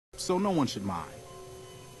so no one should mind.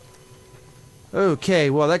 Okay,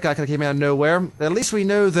 well that guy kinda came out of nowhere. At least we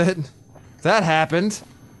know that that happened.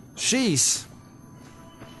 Jeez.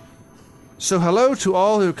 So hello to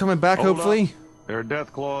all who are coming back, hopefully. There are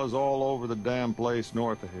death claws all over the damn place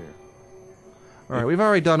north of here. Alright, we've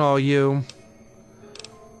already done all you.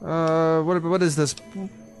 What is this?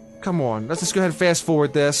 Come on, let's just go ahead and fast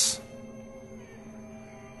forward this.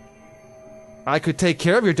 I could take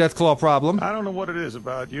care of your Deathclaw problem. I don't know what it is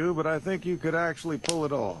about you, but I think you could actually pull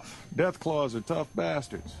it off. Deathclaws are tough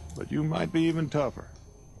bastards, but you might be even tougher.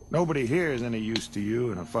 Nobody here is any use to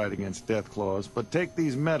you in a fight against Deathclaws, but take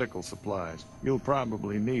these medical supplies. You'll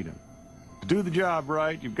probably need them. To do the job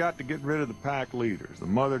right, you've got to get rid of the pack leaders, the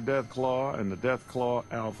Mother Deathclaw and the Deathclaw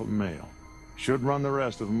Alpha Male. Should run the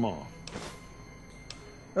rest of them off.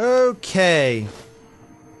 Okay.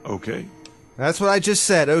 Okay. That's what I just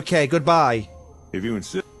said. Okay, goodbye. If you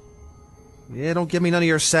insist. Yeah, don't give me none of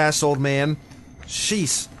your sass, old man.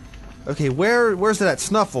 Jeez. Okay, where's that at?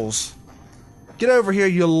 Snuffles? Get over here,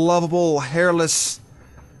 you lovable, hairless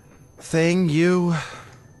thing, you.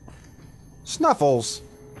 Snuffles.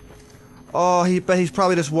 Oh, he's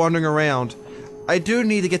probably just wandering around. I do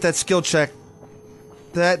need to get that skill check.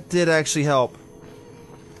 That did actually help.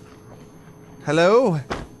 Hello?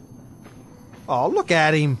 Oh, look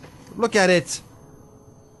at him. Look at it.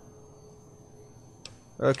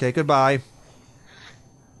 Okay, goodbye.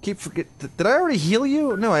 Did I already heal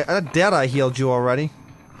you? No, I doubt I healed you already.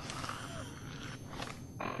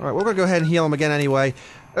 Alright, we're gonna go ahead and heal him again anyway.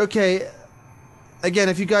 Okay. Again,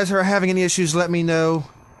 if you guys are having any issues, let me know.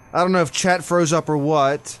 I don't know if chat froze up or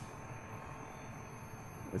what.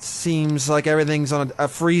 It seems like everything's on a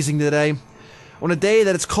freezing today. On a day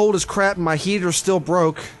that it's cold as crap and my heater still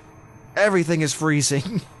broke, everything is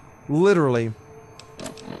freezing. Literally.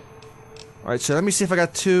 Alright, so let me see if I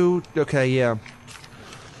got two. Okay, yeah.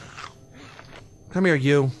 Come here,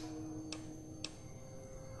 you.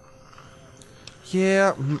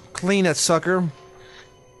 Yeah, clean that sucker.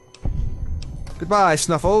 Goodbye,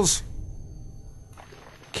 Snuffles.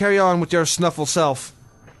 Carry on with your Snuffle self.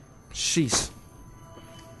 Jeez.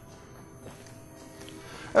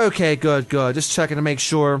 Okay, good, good. Just checking to make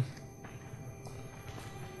sure.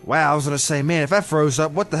 Wow, I was gonna say, man, if that froze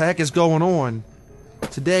up, what the heck is going on?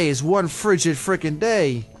 Today is one frigid frickin'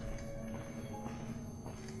 day.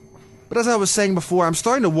 But as I was saying before, I'm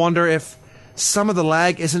starting to wonder if some of the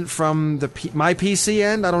lag isn't from my PC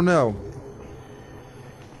end. I don't know.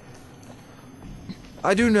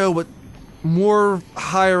 I do know what more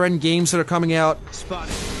higher end games that are coming out.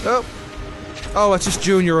 Oh, oh, it's just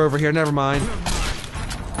Junior over here. Never mind.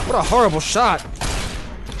 What a horrible shot.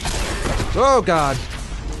 Oh God.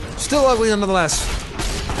 Still ugly nonetheless.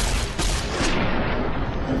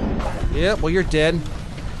 Yep, well you're dead.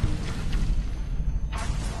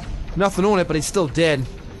 Nothing on it, but he's still dead.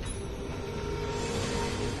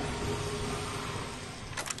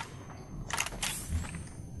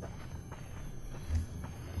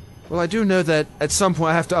 Well, I do know that at some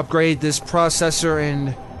point I have to upgrade this processor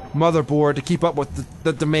and motherboard to keep up with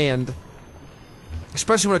the demand.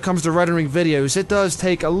 Especially when it comes to rendering videos. It does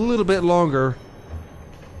take a little bit longer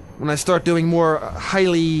when I start doing more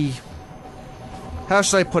highly... How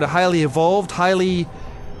should I put it? Highly evolved? Highly,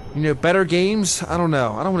 you know, better games? I don't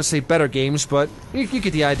know. I don't want to say better games, but you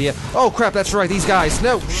get the idea. Oh crap, that's right, these guys.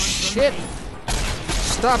 No, shit!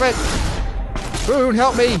 Stop it! Boone,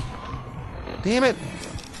 help me! Damn it!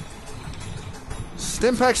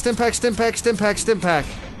 Stimpack, Stimpack, Stimpack, Stimpack, Stimpack.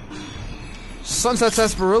 Sunset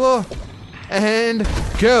Sarsaparilla. And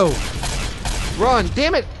go. Run.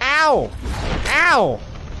 Damn it. Ow. Ow.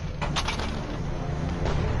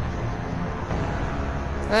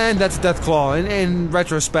 And that's Deathclaw in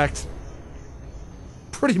retrospect.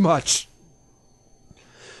 Pretty much.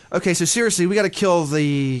 Okay, so seriously, we gotta kill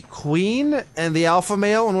the Queen and the Alpha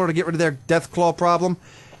Male in order to get rid of their Deathclaw problem.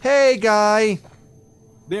 Hey, guy.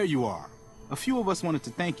 There you are. A few of us wanted to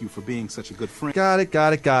thank you for being such a good friend. Got it,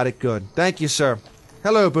 got it, got it. Good. Thank you, sir.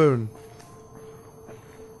 Hello, Boone.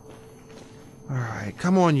 Alright,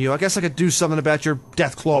 come on, you. I guess I could do something about your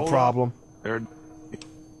Deathclaw problem.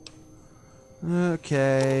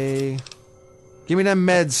 Okay. Give me them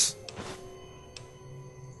meds.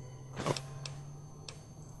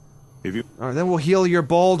 Alright, then we'll heal your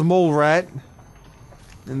bald mole rat.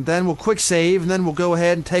 And then we'll quick save, and then we'll go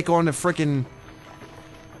ahead and take on the frickin'...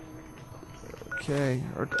 Okay.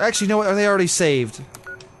 Actually, you know what? Are they already saved?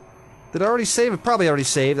 Did I already save? It probably already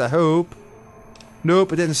saved, I hope.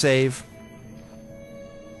 Nope, it didn't save.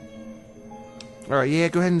 Alright, yeah,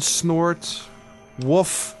 go ahead and snort.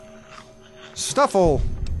 Woof. Snuffle!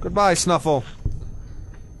 Goodbye, Snuffle.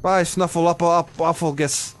 Bye, Snuffle,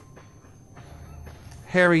 Upplegus.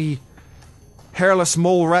 hairy, hairless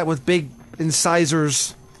mole rat with big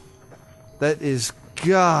incisors. That is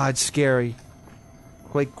god scary.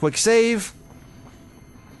 Quick save.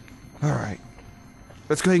 Alright.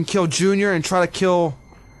 Let's go ahead and kill Junior and try to kill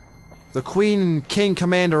the Queen and King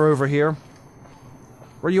Commander over here.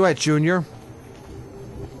 Where you at, Junior?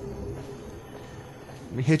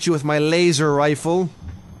 Let me hit you with my laser rifle.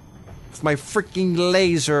 With my freaking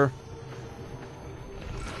laser.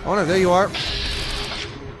 Oh no, there you are.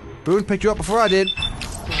 Boone picked you up before I did.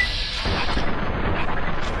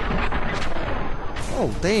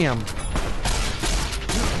 Oh, damn.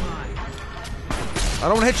 I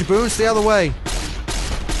don't want to hit you, Boone. Stay out of the way.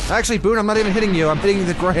 Actually, Boone, I'm not even hitting you. I'm hitting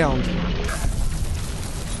the ground.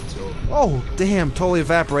 Oh, damn. Totally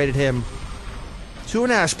evaporated him. To an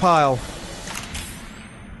ash pile.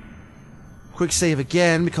 Quick save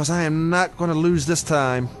again, because I am not going to lose this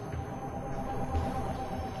time.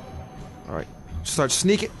 Alright. Start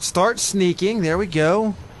sneaking. Start sneaking. There we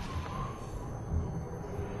go.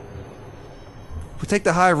 If we take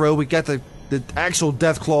the high road, we got the actual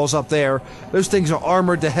death claws up there. Those things are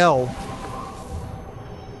armored to hell.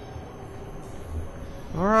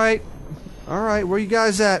 Alright. Alright, where you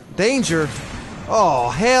guys at? Danger! Oh,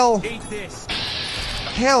 hell! Eat this.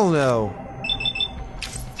 Hell no!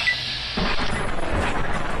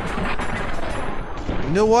 You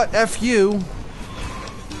know what? F you.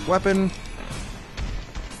 Weapon.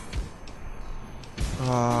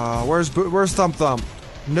 Where's Thump Thump?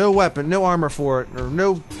 No weapon, no armor for it, or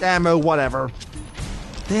no ammo, whatever.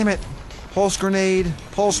 Damn it. Pulse grenade,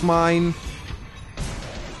 pulse mine.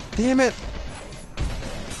 Damn it.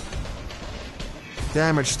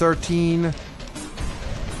 Damage 13. I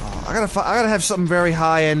gotta have something very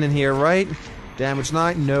high end in here, right? Damage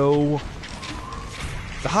 9, no.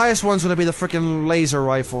 The highest one's gonna be the frickin' laser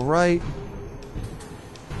rifle, right?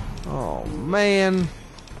 Oh, man.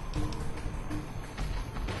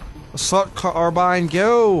 Assault carbine,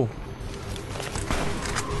 go!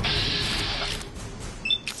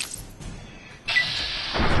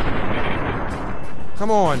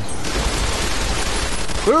 Come on.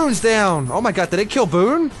 Boone's down! Oh my god, did it kill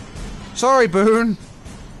Boone? Sorry, Boone.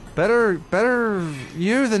 Better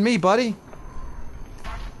you than me, buddy.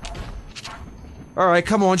 Alright,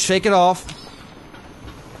 come on, shake it off.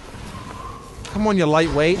 Come on, you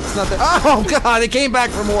lightweight. It's not that. Oh god, it came back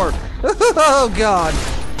for more! Oh god.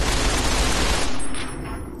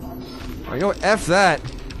 You know what? F that.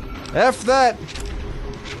 F that.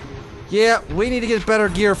 Yeah, we need to get better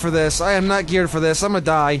gear for this. I am not geared for this. I'm gonna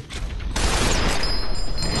die.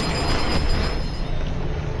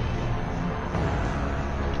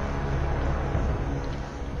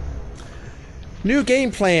 New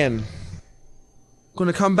game plan.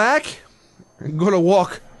 Gonna come back. I'm gonna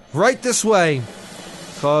walk right this way.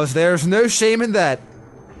 Cause there's no shame in that.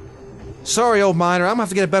 Sorry, old miner. I'm gonna have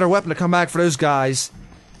to get a better weapon to come back for those guys.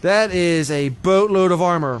 That is a boatload of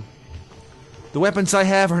armor. The weapons I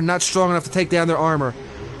have are not strong enough to take down their armor.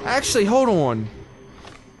 Actually, hold on.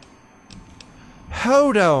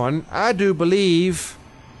 Hold on. I do believe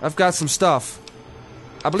I've got some stuff.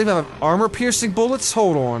 I believe I have armor-piercing bullets.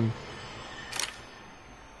 Hold on.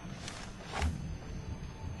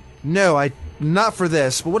 No, not for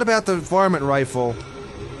this. But what about the varmint rifle?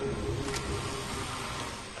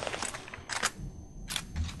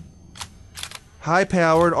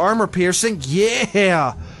 High-powered, armor-piercing,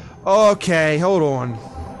 yeah! Okay, hold on.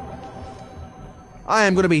 I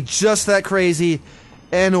am going to be just that crazy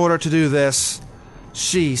in order to do this.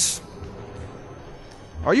 Jeez.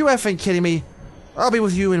 Are you effing kidding me? I'll be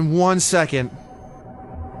with you in 1 second.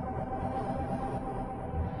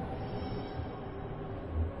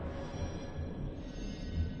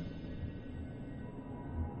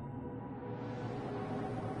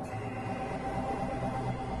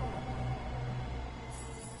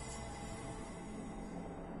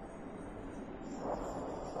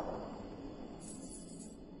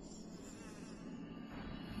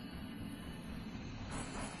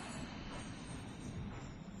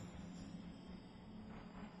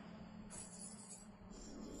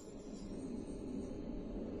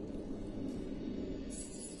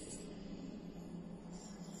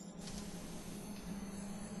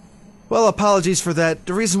 Well, apologies for that.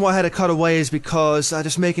 The reason why I had to cut away is because I'm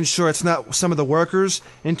just making sure it's not some of the workers.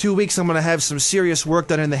 In 2 weeks, I'm going to have some serious work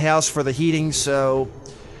done in the house for the heating, so...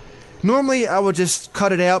 Normally, I would just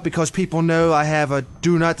cut it out because people know I have a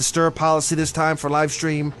do not disturb policy this time for live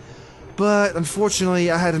stream. But,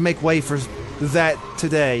 unfortunately, I had to make way for that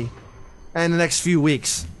today. And the next few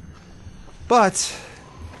weeks. But,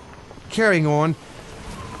 carrying on,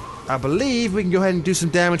 I believe we can go ahead and do some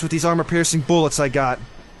damage with these armor-piercing bullets I got.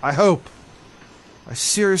 I hope. I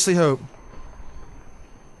seriously hope.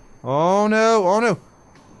 Oh no, oh no.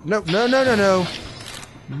 No, no, no, no, no.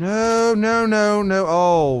 No, no, no, no.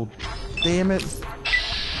 Oh, damn it.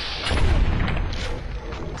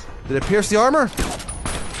 Did it pierce the armor?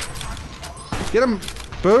 Get him,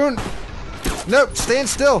 Boone. Nope, stand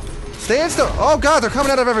still. Stand still. Oh god, they're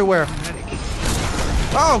coming out of everywhere.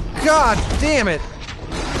 Oh god, damn it.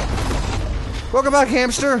 Welcome back,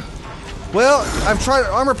 hamster. Well, I've tried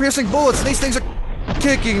armor-piercing bullets, and these things are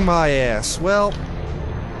kicking my ass. Well,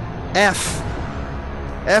 F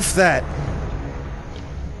that.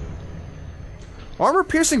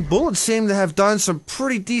 Armor-piercing bullets seem to have done some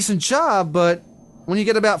pretty decent job, but when you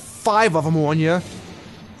get about 5 of them on you,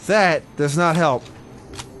 that does not help.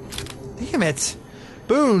 Damn it.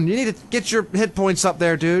 Boone, you need to get your hit points up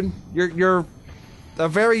there, dude. You're a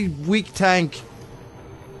very weak tank.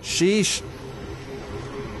 Sheesh.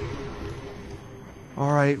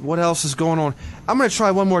 Alright, what else is going on? I'm gonna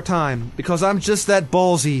try one more time, because I'm just that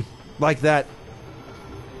ballsy like that.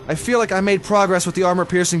 I feel like I made progress with the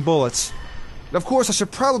armor-piercing bullets. Of course, I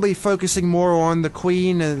should probably be focusing more on the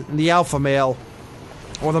queen and the alpha male.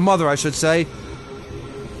 Or the mother, I should say.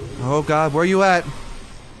 Oh god, where are you at?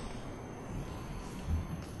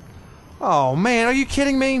 Oh man, are you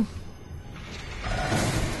kidding me?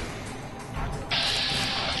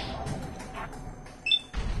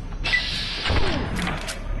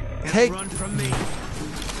 Take. Run from me.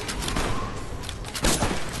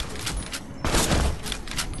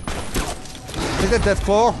 Take that,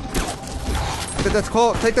 Deathclaw. Take that,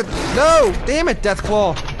 Deathclaw. Take that. No! Damn it,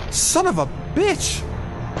 Deathclaw. Son of a bitch.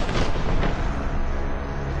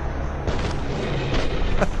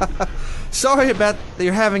 Sorry about that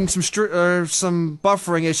you're having some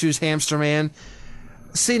buffering issues, hamster man.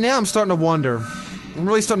 See, now I'm starting to wonder. I'm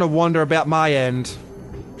really starting to wonder about my end.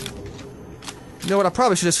 You know what? I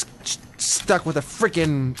probably should have stuck with the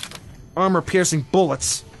freaking armor-piercing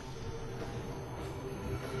bullets.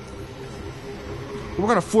 We're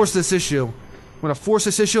gonna force this issue. We're gonna force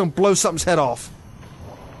this issue and blow something's head off.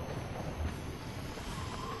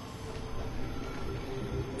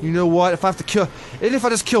 You know what? If I have to kill... Even if I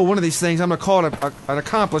just kill one of these things, I'm gonna call it an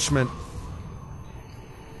accomplishment.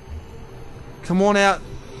 Come on out.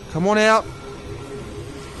 Come on out.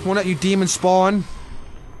 Come on out, you demon spawn.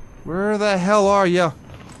 Where the hell are you?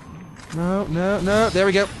 No, no, no. There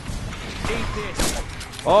we go.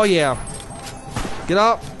 Oh, yeah. Get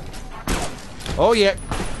up. Oh, yeah.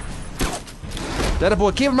 That a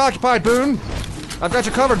boy. Keep him occupied, Boone. I've got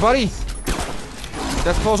you covered, buddy.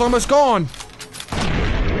 Deathclaw's almost gone.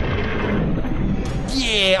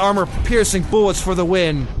 Yeah, armor-piercing bullets for the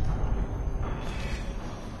win.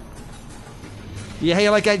 Yeah, how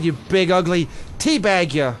you like that, you big, ugly...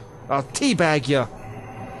 Teabag ya. I'll teabag ya.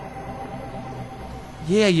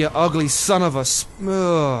 Yeah, you ugly son of a...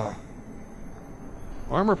 Ugh.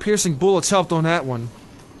 Armor-piercing bullets helped on that one.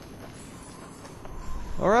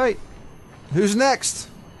 Alright. Who's next?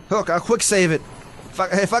 Look, I'll quick save it.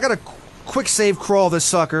 If I gotta quick save crawl this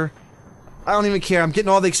sucker, I don't even care. I'm getting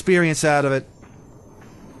all the experience out of it.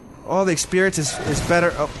 All the experience is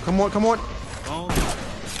better. Oh, come on, come on.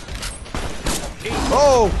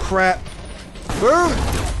 Oh, crap. Boom!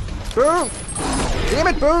 Boom! Damn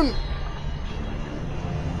it, Boone!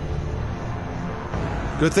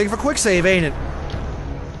 Good thing for quick save, ain't it?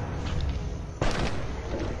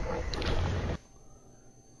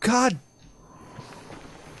 God.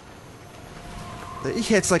 He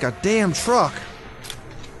hits like a damn truck.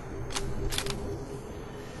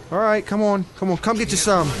 Alright, come on. Come on, come get you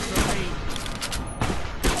some.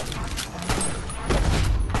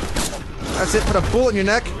 That's it, put a bullet in your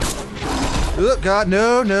neck. Oh, God,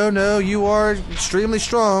 no, no, no. You are extremely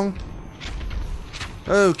strong.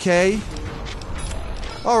 Okay.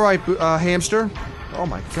 Alright, hamster. Oh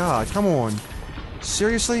my god, come on.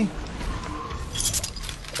 Seriously?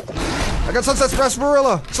 I got Sunset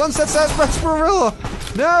Sarsaparilla! Sunset Sarsaparilla!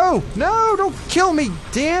 No! No! Don't kill me!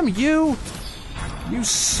 Damn you! You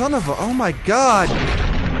son of a... Oh my god!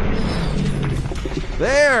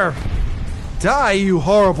 There! Die, you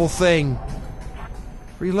horrible thing!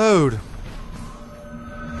 Reload.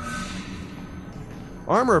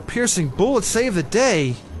 Armor-piercing bullets save the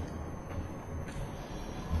day.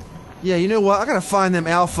 Yeah, you know what? I gotta find them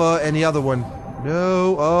Alpha and the other one.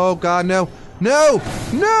 No. Oh god, no. No!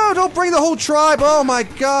 No! Don't bring the whole tribe! Oh my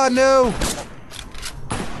god, no!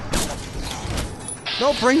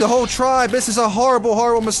 Don't bring the whole tribe! This is a horrible,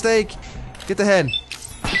 horrible mistake! Get the head.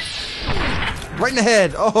 Right in the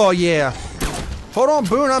head! Oh yeah! Hold on,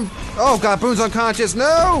 Boone, Oh god, Boone's unconscious!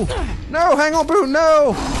 No! No! Hang on, Boone!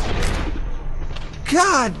 No!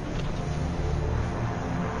 God!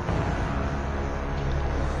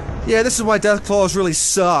 Yeah, this is why death claws really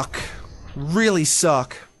suck. Really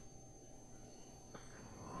suck.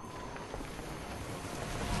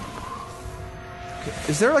 Okay,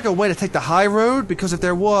 is there like a way to take the high road? Because if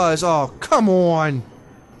there was, oh, come on.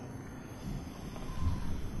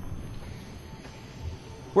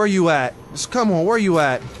 Where are you at? Just come on, where are you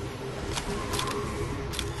at?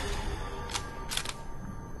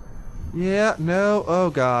 Yeah, no, oh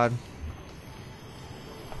god.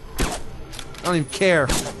 I don't even care.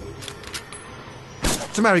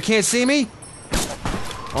 What's the matter, you can't see me?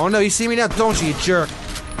 Oh no, you see me now, don't you jerk?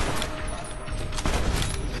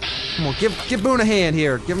 Come on, give Boone a hand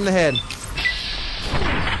here. Give him the head.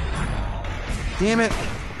 Damn it.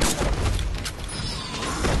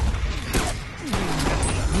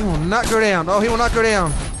 He will not go down. Oh, he will not go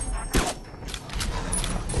down.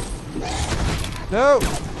 No.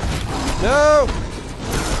 No.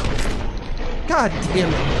 God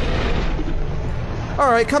damn it.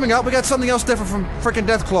 Alright, coming up, we got something else different from frickin'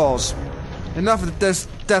 death claws. Enough of this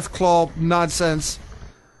death claw nonsense.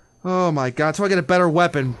 Oh my god, so I get a better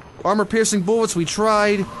weapon. Armor-piercing bullets, we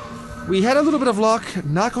tried. We had a little bit of luck,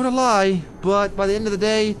 not gonna lie, but by the end of the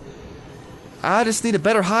day, I just need a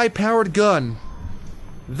better high-powered gun.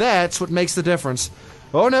 That's what makes the difference.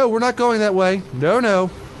 Oh no, we're not going that way. No,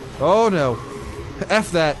 no. Oh no.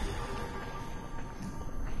 F that.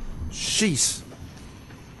 Jeez.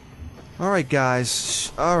 Alright,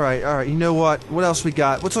 guys. Alright, alright. You know what? What else we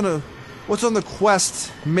got? What's on the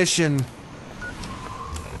quest mission?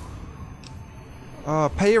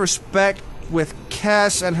 Pay your respect with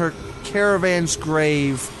Cass and her caravan's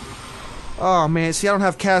grave. Oh man, see, I don't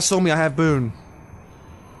have Cass on me, I have Boone.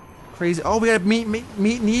 Crazy. Oh, we gotta meet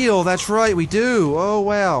Neil. That's right, we do. Oh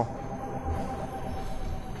wow.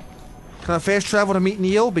 Can I fast travel to meet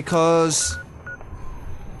Neil? Because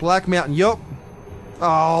Black Mountain. Yup.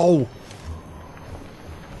 Oh.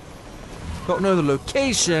 Don't know the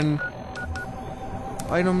location.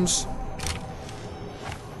 Items.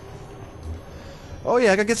 Oh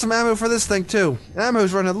yeah, I gotta get some ammo for this thing too.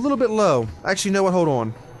 Ammo's running a little bit low. Actually, you know what? Hold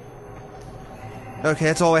on. Okay,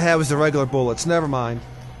 that's all I had was the regular bullets. Never mind.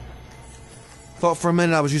 Thought for a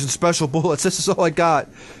minute I was using special bullets. This is all I got.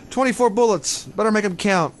 24 bullets. Better make them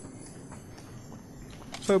count.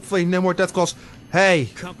 Hopefully, no more death calls. Hey.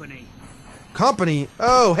 Company. Company?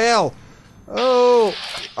 Oh, hell. Oh.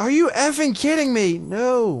 Are you effing kidding me?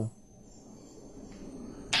 No.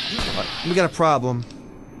 We got a problem.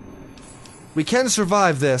 We can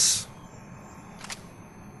survive this.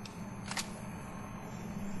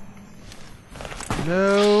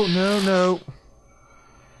 No, no, no.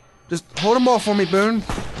 Just hold them off for me, Boone.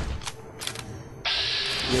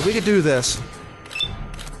 Yeah, we could do this.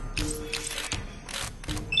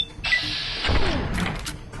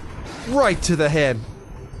 Right to the head.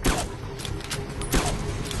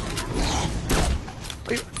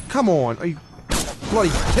 Are you, come on. Are you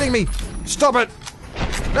bloody kidding me? Stop it!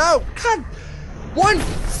 No! God! One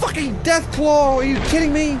fucking death claw! Are you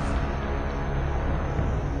kidding me?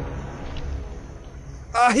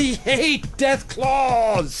 I hate death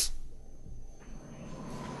claws!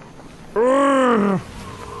 Urgh.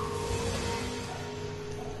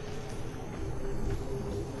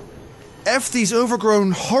 F these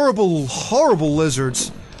overgrown, horrible, horrible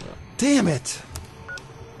lizards. Damn it.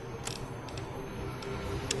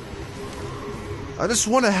 I just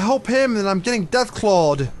want to help him and I'm getting death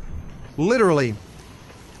clawed. Literally.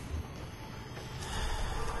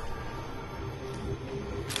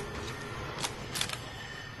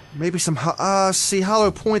 Maybe some see,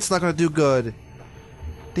 hollow point's not gonna do good.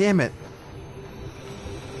 Damn it.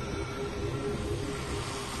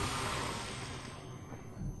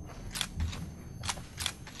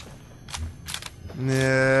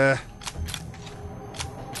 Nah.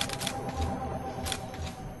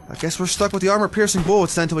 I guess we're stuck with the armor-piercing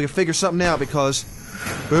bullets then until we can figure something out because...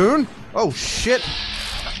 Boone? Oh, shit.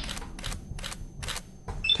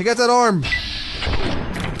 Take out that arm.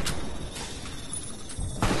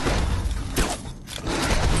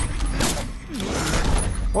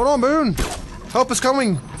 Hold on, Boone. Help is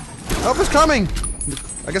coming. Help is coming.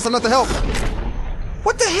 I guess I'm not the help.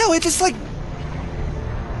 What the hell? It just like...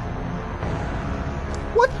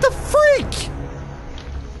 What the freak?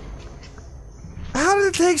 How did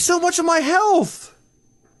it take so much of my health?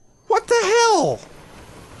 What the hell?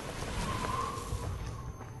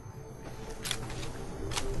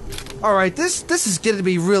 Alright, this is gonna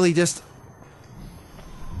be really just...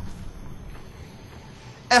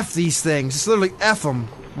 F these things. Just literally F them.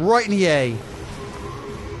 Right in the A.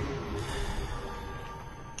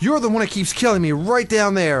 You're the one that keeps killing me right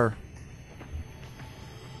down there.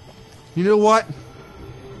 You know what?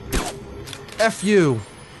 F you.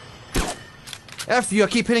 F you, I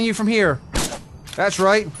keep hitting you from here. That's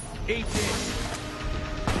right. Eat this.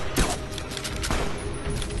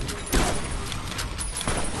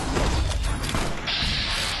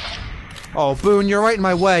 Oh, Boone, you're right in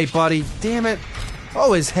my way, buddy. Damn it.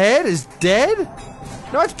 Oh, his head is dead?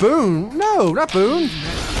 No, it's Boone. No, not Boone.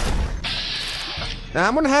 Now,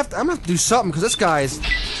 I'm gonna have to do something, because this guy is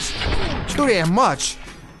too damn much.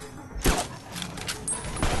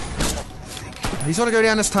 He's gonna go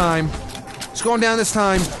down this time. He's going down this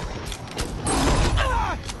time.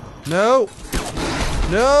 No.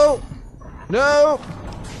 No. No.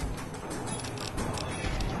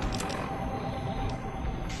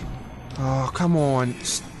 Oh, come on.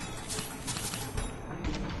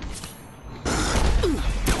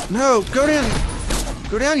 No, go down.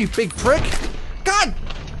 Go down, you big prick. God!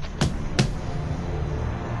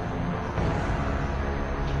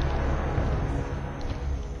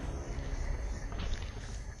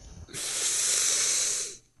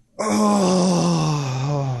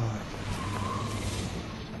 Oh.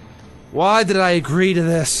 Why did I agree to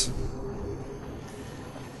this?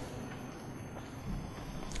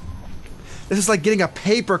 This is like getting a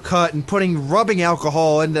paper cut and putting rubbing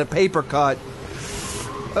alcohol into the paper cut.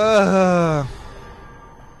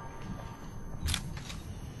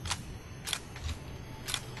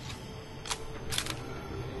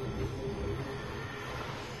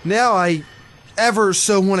 Now I ever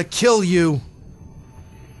so want to kill you.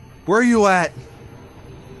 Where are you at?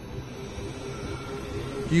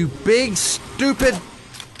 You big stupid...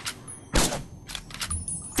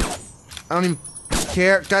 I don't even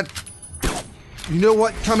care. God... You know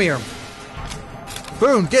what? Come here.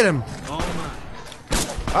 Boom, get him.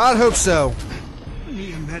 I'd hope so.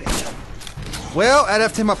 Need a medic. Well, I'd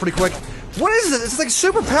have to him up pretty quick. What is it? It's like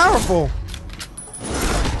super powerful.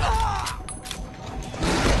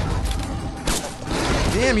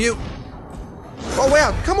 Damn you. Oh,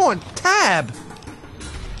 wow. Come on. Tab.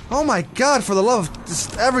 Oh, my God. For the love of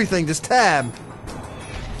just everything, just tab.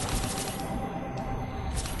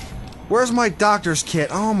 Where's my doctor's kit?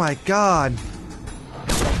 Oh, my God.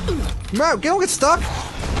 No, don't get stuck.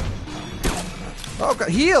 Oh, God.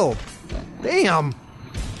 Heal. Damn.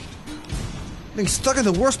 Being stuck in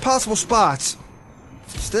the worst possible spots.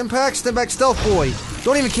 Stim pack, stealth boy.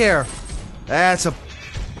 Don't even care. That's a...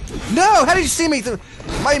 No! How did you see me through?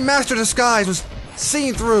 My master disguise was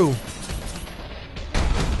seen through.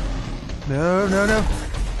 No, no, no.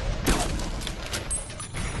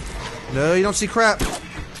 No, you don't see crap.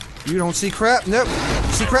 You don't see crap. Nope.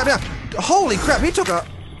 You see crap now. Holy crap, he took a...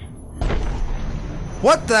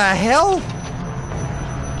 What the hell?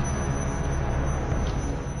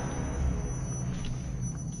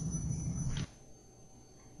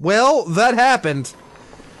 Well, that happened.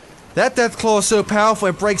 That Deathclaw is so powerful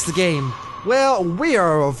it breaks the game. Well, we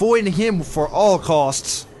are avoiding him for all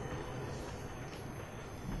costs.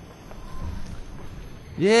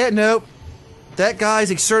 Yeah, nope. That guy's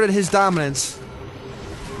exerted his dominance.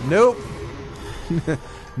 Nope.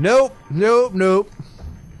 Nope, nope, nope.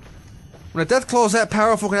 When a Deathclaw is that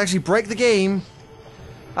powerful can actually break the game,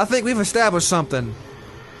 I think we've established something.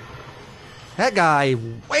 That guy,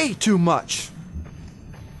 way too much.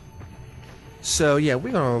 So, yeah,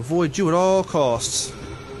 we're gonna avoid you at all costs.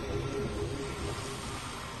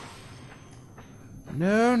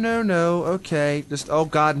 No, no, no. Okay. Just, oh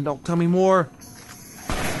God, don't tell me more.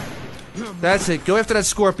 That's it. Go after that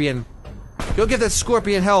scorpion. Go give that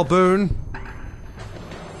scorpion hell, Boone.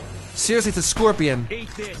 Seriously, it's a scorpion. Eat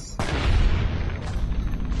this.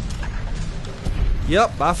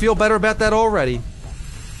 Yep, I feel better about that already.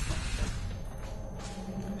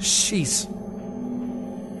 Jeez.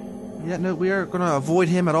 Yeah, no, we are gonna avoid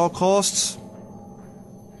him at all costs.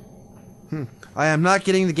 I am not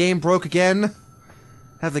getting the game broke again.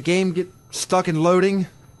 Have the game get stuck in loading.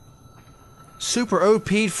 Super OP'd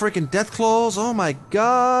freaking Deathclaws. Oh my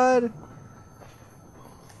God.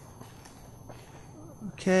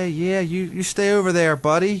 Okay, yeah, you stay over there,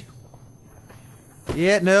 buddy.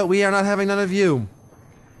 Yeah, no, we are not having none of you.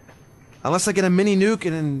 Unless I get a mini nuke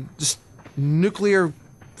and then just nuclear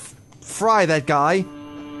fry that guy.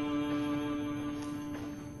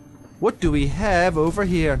 What do we have over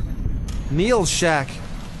here? Neil's shack.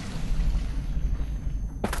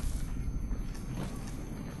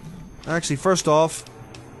 Actually, first off,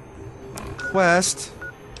 quest.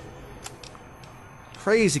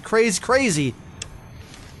 Crazy, crazy, crazy.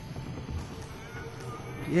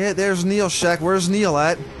 Yeah, there's Neil's shack. Where's Neil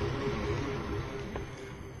at?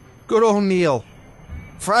 Good old Neil.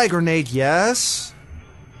 Frag grenade, yes.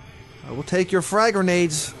 I will take your frag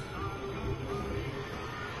grenades.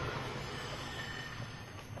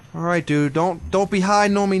 Alright, dude, don't be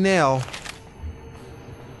hiding on me now.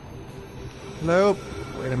 Hello?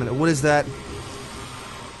 Wait a minute, what is that?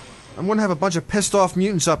 I'm gonna have a bunch of pissed off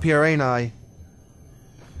mutants up here, ain't I?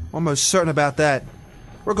 Almost certain about that.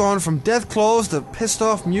 We're going from death claws to pissed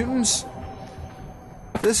off mutants?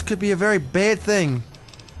 This could be a very bad thing.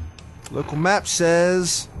 Local map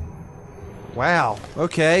says... Wow,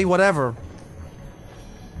 okay, whatever.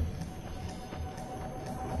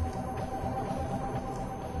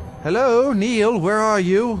 Hello, Neil, where are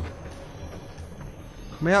you?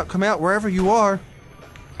 Come out, wherever you are.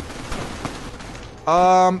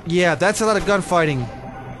 Yeah, that's a lot of gunfighting.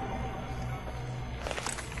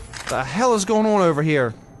 The hell is going on over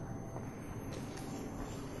here?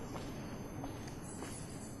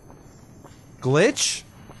 Glitch?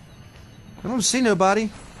 I don't see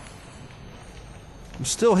nobody. I'm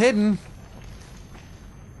still hidden.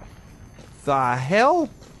 The hell?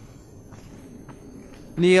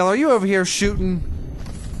 Neil, are you over here shooting?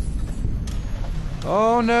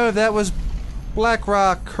 Oh no, that was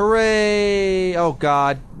Blackrock. Hooray! Oh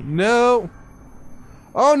god. No!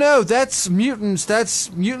 Oh no, that's mutants.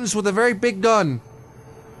 That's mutants with a very big gun.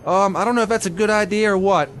 I don't know if that's a good idea or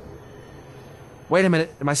what. Wait a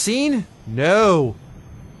minute. Am I seen? No.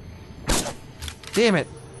 Damn it.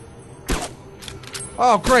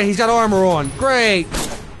 Oh, great. He's got armor on. Great.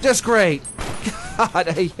 Just great. God,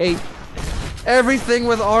 I hate everything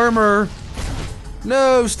with armor.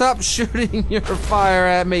 No, stop shooting your fire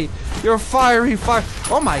at me. Your fiery fire.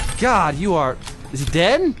 Oh my god, you are... Is he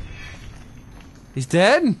dead? He's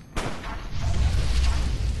dead?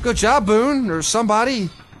 Good job, Boone, or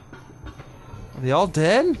somebody. Are they all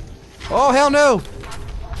dead? Oh, hell no!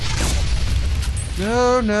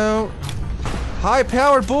 No, no.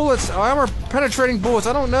 High-powered bullets, armor-penetrating bullets,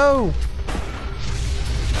 I don't know.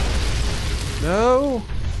 No.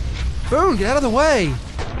 Boone, get out of the way.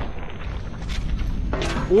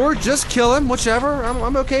 Or just kill him, whichever.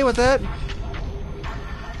 I'm okay with that.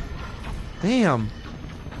 Damn.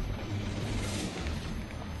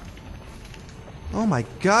 Oh my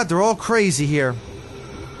god, they're all crazy here.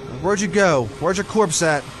 Where'd you go? Where's your corpse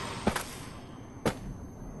at?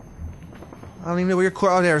 I don't even know where your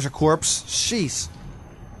corpse... Oh, there's your corpse. Jeez.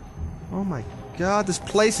 Oh my god, this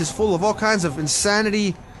place is full of all kinds of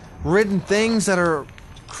insanity-ridden things that are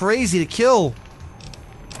crazy to kill.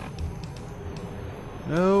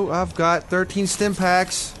 No, I've got 13 stim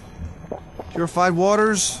packs, purified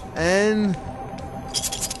waters, and...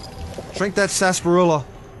 Drink that sarsaparilla.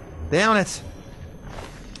 Down it.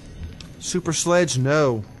 Super sledge,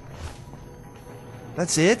 no.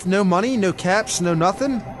 That's it? No money? No caps? No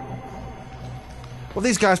nothing? Well,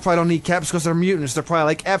 these guys probably don't need caps because they're mutants. They're probably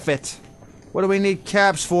like, F it. What do we need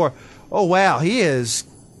caps for? Oh, wow, he is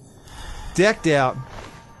decked out.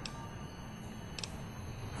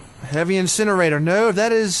 Heavy incinerator. No,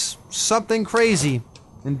 that is something crazy.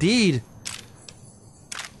 Indeed.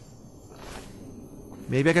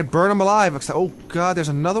 Maybe I could burn him alive. Oh, God, there's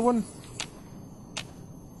another one?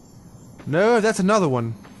 No, that's another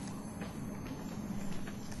one.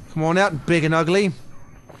 Come on out, big and ugly.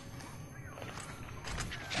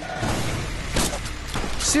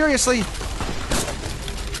 Seriously?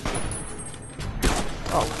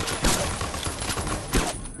 Oh.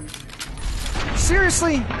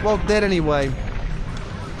 Seriously? Well, dead anyway.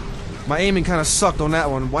 My aiming kind of sucked on that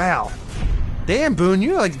one. Wow. Damn, Boone,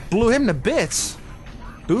 you like blew him to bits.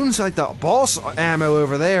 Boone's like the boss ammo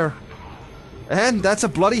over there. And that's a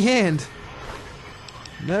bloody hand.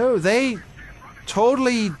 No, they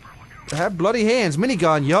totally have bloody hands.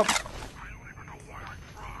 Minigun, yup.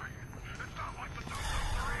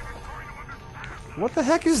 What the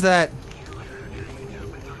heck is that?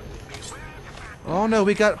 Oh no,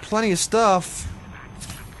 we got plenty of stuff.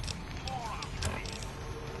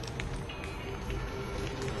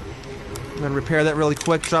 I'm gonna repair that really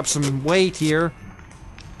quick, drop some weight here.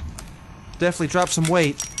 Definitely drop some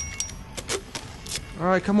weight.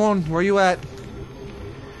 Alright, come on, where you at?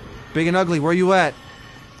 Big and ugly, where you at?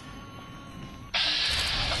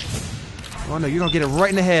 Oh no, you're gonna get it right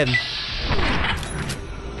in the head.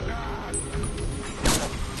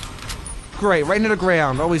 Great, right into the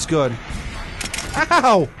ground, always good.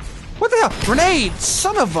 Ow! What the hell? Grenade!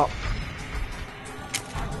 Son of a...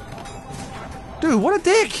 Dude, what a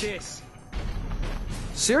dick!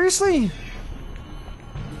 Seriously?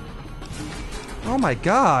 Oh my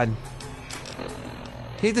god.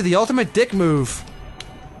 He did the ultimate dick move.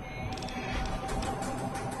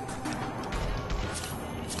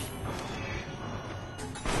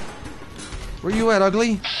 Where you at,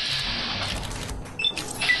 ugly?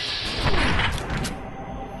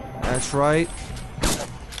 That's right.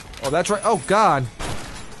 Oh, that's right. Oh, God.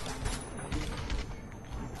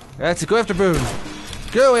 That's it. Go after Boone.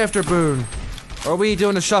 Go after Boone. Or are we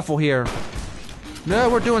doing a shuffle here? No,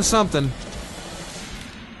 we're doing something.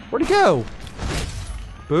 Where'd he go?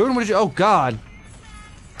 Boone, what did you... Oh, God.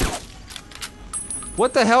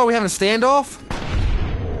 What the hell? Are we having a standoff?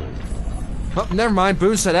 Oh, never mind.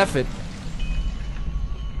 Boone said F it.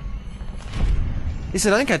 He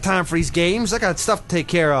said, I ain't got time for these games. I got stuff to take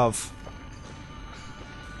care of.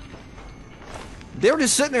 They were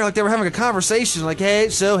just sitting there like they were having a conversation. Like, hey,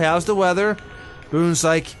 so how's the weather? Boone's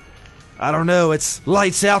like, I don't know. It's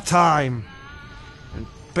lights out time. And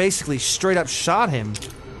basically straight up shot him.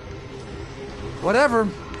 Whatever.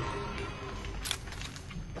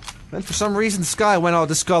 Then for some reason the sky went all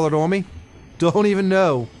discolored on me. Don't even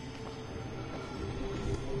know.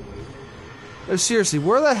 No, seriously,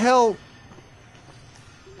 where the hell...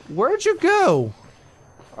 Where'd you go?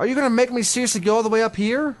 Are you gonna make me seriously go all the way up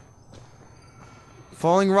here?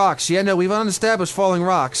 Falling rocks. Yeah, no, we've unestablished falling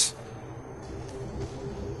rocks.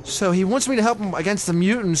 So he wants me to help him against the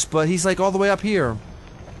mutants, but he's like all the way up here.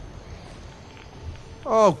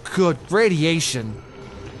 Oh, good. Radiation.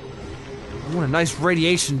 I want a nice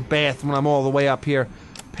radiation bath when I'm all the way up here.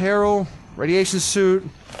 Peril, radiation suit.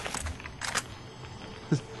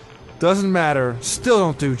 Doesn't matter. Still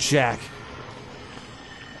don't do jack.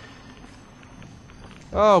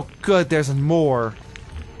 Oh, good. There's more.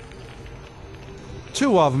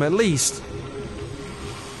 2 of them, at least.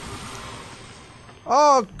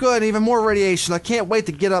 Oh, good. Even more radiation. I can't wait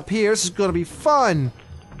to get up here. This is going to be fun.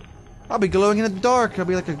 I'll be glowing in the dark. I'll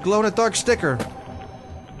be like a glow-in-the-dark sticker.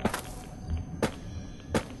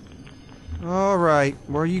 Alright.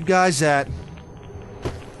 Where are you guys at?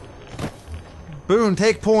 Boone,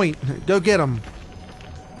 take point. Go get them.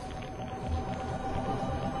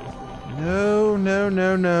 No, no,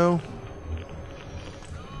 no, no.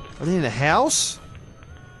 Are they in the house?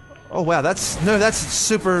 Oh, wow, that's... No, that's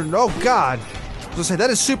super... Oh, God! I was gonna say, that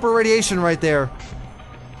is super radiation right there.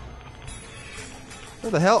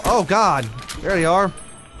 What the hell? Oh, God! There they are.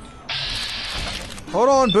 Hold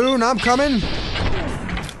on, Boone, I'm coming!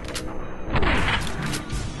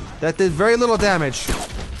 That did very little damage.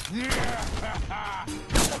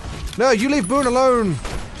 No, you leave Boone alone!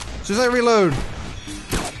 As soon as I reload.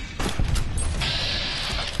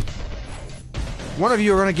 One of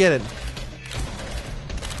you are gonna get it.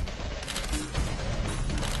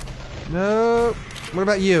 No. What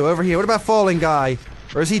about you? Over here. What about Falling Guy?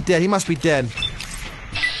 Or is he dead? He must be dead.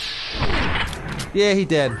 Yeah, he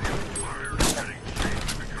dead.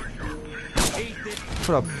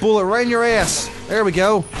 Put a bullet right in your ass. There we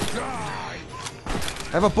go.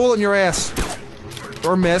 Have a bullet in your ass.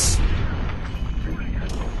 Or miss.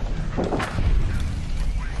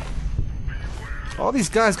 All these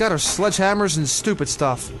guys got are sledgehammers and stupid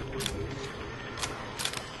stuff.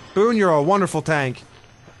 Boone, you're a wonderful tank.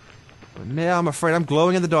 But now I'm afraid I'm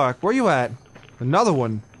glowing in the dark. Where are you at? Another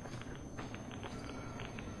one.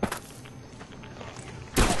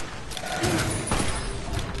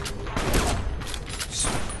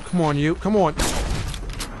 Come on, you. Come on.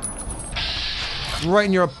 Right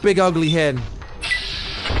in your big ugly head.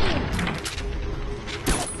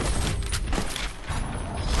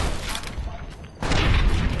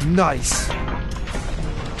 Nice.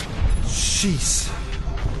 Jeez.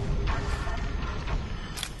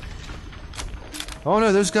 Oh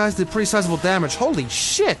no, those guys did pretty sizable damage. Holy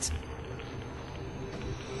shit!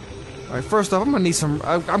 Alright, first off, I'm gonna need some...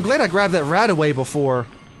 I'm glad I grabbed that rat away before.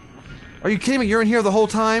 Are you kidding me? You're in here the whole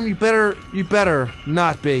time? You better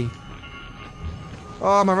not be.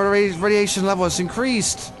 Oh, my radiation level has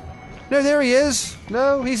increased. No, there he is.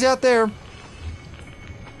 No, he's out there.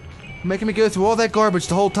 Making me go through all that garbage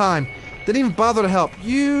the whole time. Didn't even bother to help.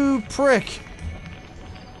 You prick.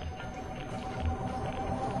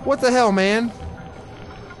 What the hell, man?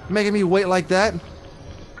 Making me wait like that?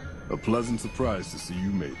 A pleasant surprise to see you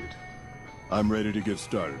made it. I'm ready to get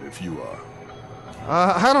started if you are.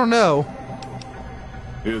 I don't know.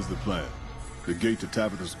 Here's the plan. The gate to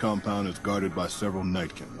Tabitha's compound is guarded by several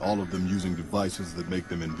Nightkin, all of them using devices that make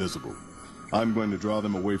them invisible. I'm going to draw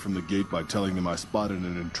them away from the gate by telling them I spotted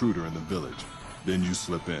an intruder in the village. Then you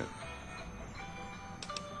slip in.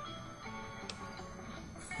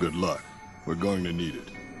 Good luck. We're going to need it.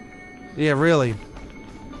 Yeah, really.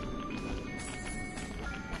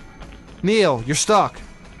 Neil, you're stuck.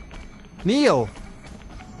 Neil!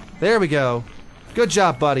 There we go. Good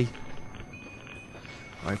job, buddy.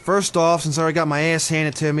 Alright, first off, since I already got my ass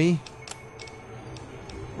handed to me.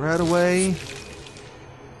 Right away.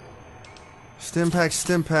 Stim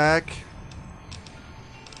pack.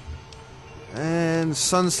 And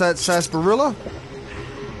Sunset Sarsaparilla.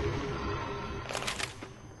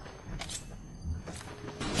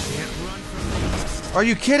 Are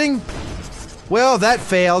you kidding? Well, that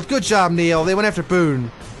failed. Good job, Neil. They went after Boone.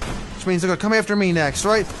 Which means they're gonna come after me next,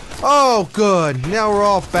 right? Oh, good. Now we're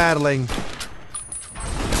all battling.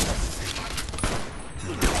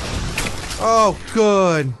 Oh,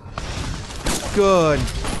 good. Good.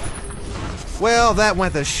 Well, that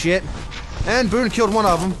went to shit. And Boone killed one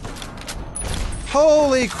of them.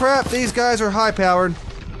 Holy crap, these guys are high-powered.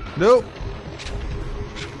 Nope.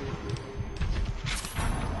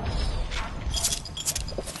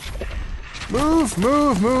 Move,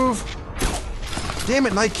 move, move. Damn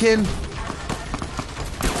it, Nightkin.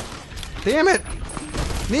 Damn it.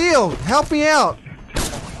 Neil, help me out.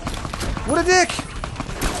 What a dick.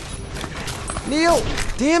 Neil,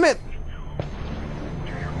 damn it.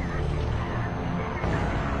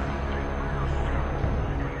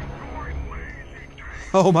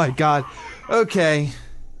 Oh my god. Okay.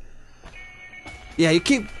 Yeah, you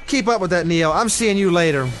keep up with that, Neil. I'm seeing you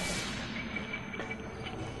later.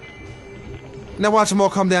 Now watch them all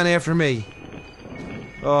come down after me.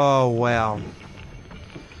 Oh, wow.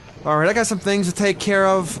 Alright, I got some things to take care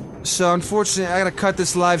of, so unfortunately I gotta cut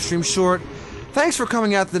this live stream short. Thanks for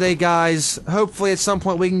coming out today, guys. Hopefully at some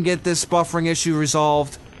point we can get this buffering issue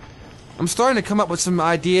resolved. I'm starting to come up with some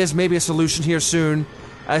ideas, maybe a solution here soon,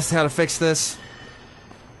 as to how to fix this.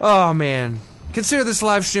 Oh, man. Consider this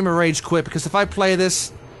live stream a rage quit, because if I play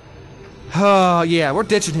this... Oh, yeah, we're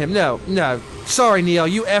ditching him. No, no. Sorry, Neil,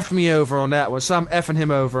 you effed me over on that one, so I'm effing him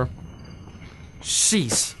over.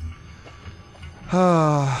 Jeez.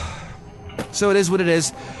 So it is what it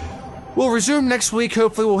is. We'll resume next week.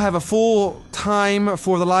 Hopefully we'll have a full time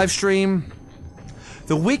for the live stream.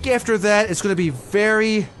 The week after that, it's going to be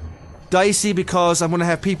very dicey because I'm going to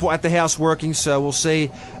have people at the house working, so we'll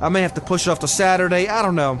see. I may have to push it off to Saturday. I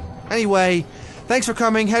don't know. Anyway, thanks for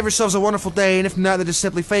coming. Have yourselves a wonderful day, and if not, then just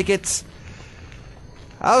simply fake it.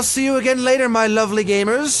 I'll see you again later, my lovely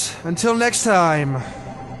gamers. Until next time.